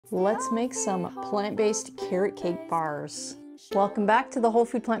Let's make some plant-based carrot cake bars. Welcome back to the Whole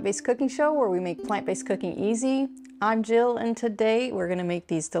Food Plant-Based Cooking Show, where we make plant-based cooking easy. I'm Jill, and today we're gonna make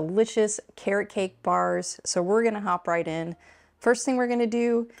these delicious carrot cake bars. So we're gonna hop right in. First thing we're gonna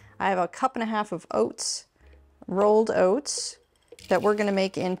do, I have a 1.5 cups of oats, rolled oats, that we're gonna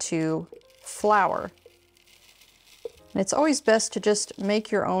make into flour. And it's always best to just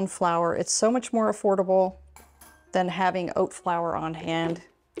make your own flour. It's so much more affordable than having oat flour on hand,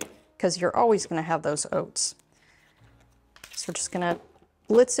 because you're always gonna have those oats. So we're just gonna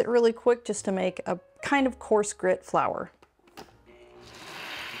blitz it really quick just to make a kind of coarse grit flour.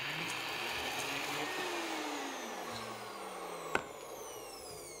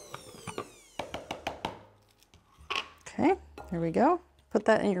 Okay, there we go. Put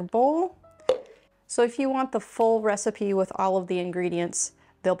that in your bowl. So if you want the full recipe with all of the ingredients,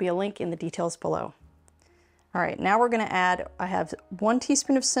 there'll be a link in the details below. All right, now we're gonna add, I have 1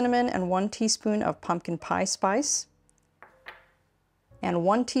 teaspoon of cinnamon and 1 teaspoon of pumpkin pie spice, and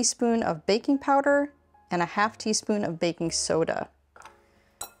 1 teaspoon of baking powder and 1/2 teaspoon of baking soda.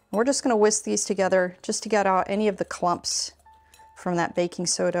 We're just gonna whisk these together just to get out any of the clumps from that baking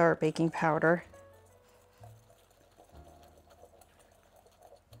soda or baking powder.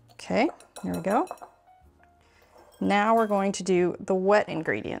 Okay, here we go. Now we're going to do the wet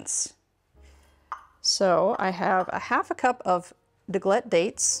ingredients. So I have 1/2 cup of deglette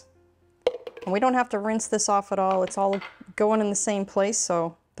dates, and we don't have to rinse this off at all. It's all going in the same place,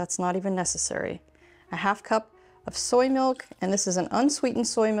 so that's not even necessary. 1/2 cup of soy milk, and this is an unsweetened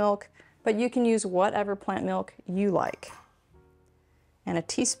soy milk, but you can use whatever plant milk you like. And a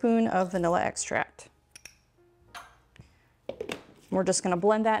teaspoon of vanilla extract. We're just gonna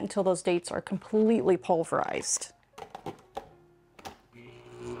blend that until those dates are completely pulverized.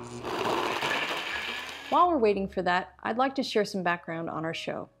 While we're waiting for that, I'd like to share some background on our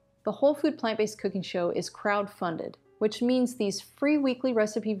show. The Whole Food Plant-Based Cooking Show is crowd-funded, which means these free weekly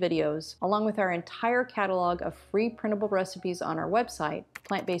recipe videos, along with our entire catalog of free printable recipes on our website,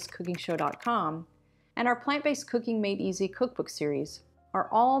 plantbasedcookingshow.com, and our Plant-Based Cooking Made Easy cookbook series, are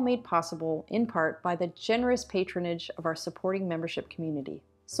all made possible in part by the generous patronage of our supporting membership community.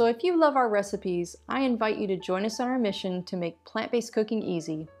 So if you love our recipes, I invite you to join us on our mission to make plant-based cooking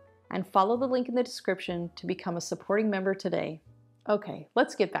easy, and follow the link in the description to become a supporting member today. Okay,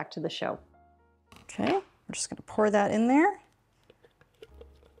 let's get back to the show. Okay, we're just gonna pour that in there.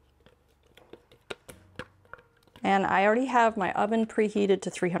 And I already have my oven preheated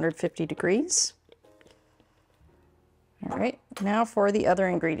to 350 degrees. All right, now for the other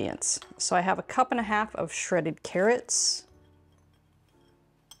ingredients. So I have 1.5 cups of shredded carrots,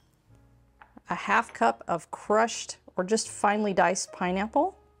 1/2 cup of crushed or just finely diced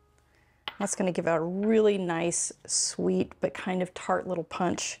pineapple. That's gonna give it a really nice, sweet, but kind of tart little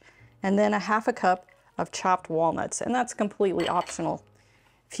punch. And then 1/2 cup of chopped walnuts, and that's completely optional.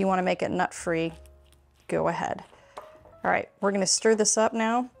 If you wanna make it nut-free, go ahead. All right, we're gonna stir this up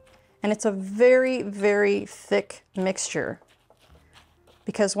now. And it's a very, very thick mixture,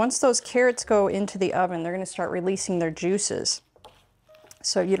 because once those carrots go into the oven, they're gonna start releasing their juices.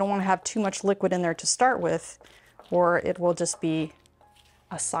 So you don't wanna have too much liquid in there to start with, or it will just be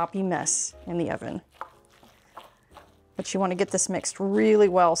a soppy mess in the oven. But you wanna get this mixed really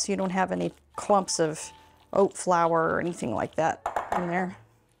well so you don't have any clumps of oat flour or anything like that in there.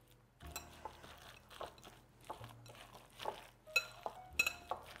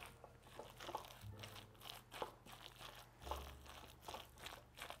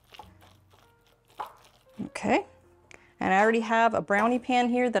 Okay, and I already have a brownie pan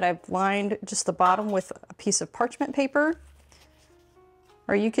here that I've lined just the bottom with a piece of parchment paper.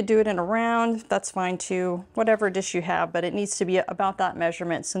 Or you could do it in a round, that's fine too, whatever dish you have, but it needs to be about that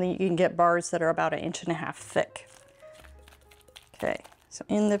measurement so that you can get bars that are about 1.5 inches thick. Okay, so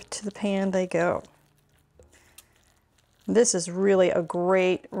into the pan they go. This is really a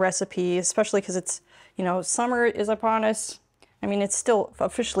great recipe, especially because it's, you know, summer is upon us. I mean, it's still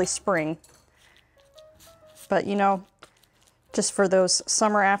officially spring. But you know, just for those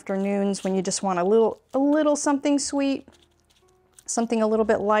summer afternoons when you just want a little something sweet, something a little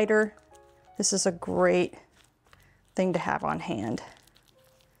bit lighter, this is a great thing to have on hand.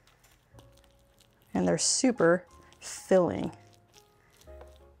 And they're super filling.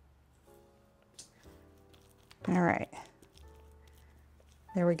 All right,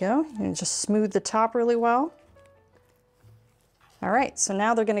 there we go. And just smooth the top really well. All right, so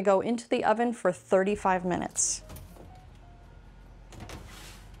now they're gonna go into the oven for 35 minutes.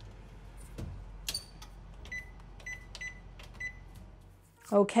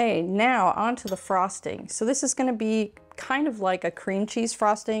 Okay, now onto the frosting. So this is gonna be kind of like a cream cheese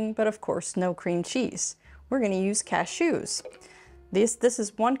frosting, but of course no cream cheese. We're going to use cashews. This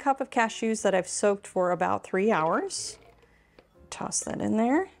is 1 cup of cashews that I've soaked for about 3 hours. Toss that in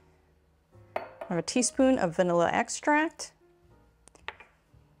there. I have a teaspoon of vanilla extract,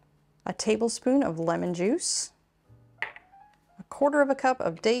 a tablespoon of lemon juice, 1/4 cup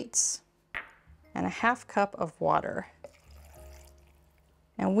of dates, and a 1/2 cup of water.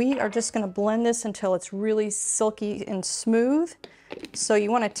 And we are just going to blend this until it's really silky and smooth. So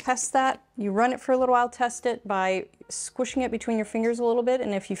you want to test that. You run it for a little while, test it by squishing it between your fingers a little bit,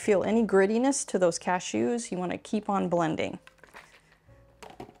 and if you feel any grittiness to those cashews, you want to keep on blending.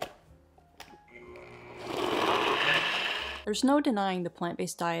 There's no denying the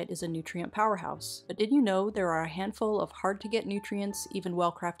plant-based diet is a nutrient powerhouse, but did you know there are a handful of hard-to-get nutrients even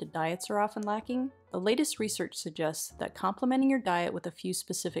well-crafted diets are often lacking? The latest research suggests that complementing your diet with a few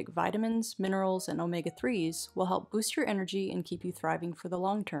specific vitamins, minerals, and omega-3s will help boost your energy and keep you thriving for the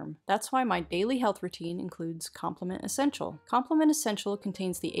long term. That's why my daily health routine includes Complement Essential. Complement Essential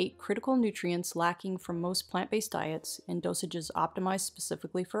contains the 8 critical nutrients lacking from most plant-based diets in dosages optimized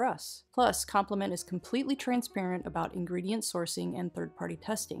specifically for us. Plus, Complement is completely transparent about ingredient sourcing and third-party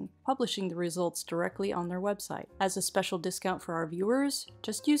testing, publishing the results directly on their website. As a special discount for our viewers,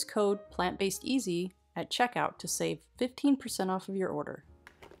 just use code PLANTBASEDEASY at checkout to save 15% off of your order.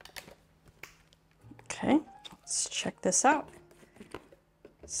 Okay, let's check this out.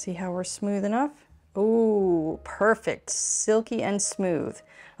 See how we're smooth enough? Ooh, perfect, silky and smooth.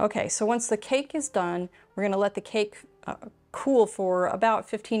 Okay, so once the cake is done, we're gonna let the cake cool for about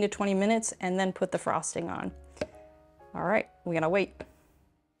 15 to 20 minutes and then put the frosting on. All right, we're gonna wait.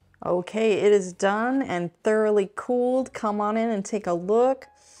 Okay, it is done and thoroughly cooled. Come on in and take a look.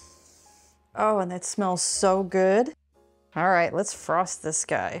 Oh, and that smells so good. All right, let's frost this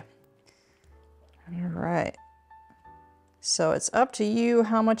guy. All right. So it's up to you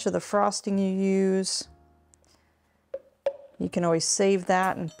how much of the frosting you use. You can always save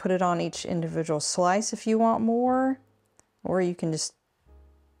that and put it on each individual slice if you want more, or you can just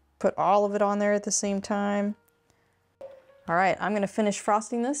put all of it on there at the same time. All right, I'm gonna finish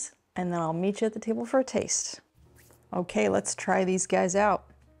frosting this and then I'll meet you at the table for a taste. Okay, let's try these guys out.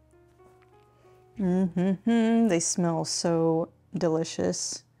 They smell so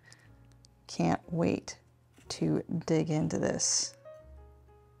delicious. Can't wait to dig into this.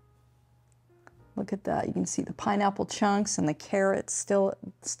 Look at that. You can see the pineapple chunks and the carrots still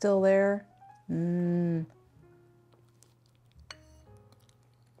there.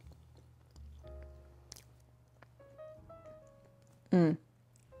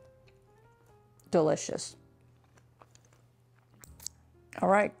 Delicious. All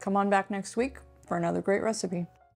right, come on back next week for another great recipe.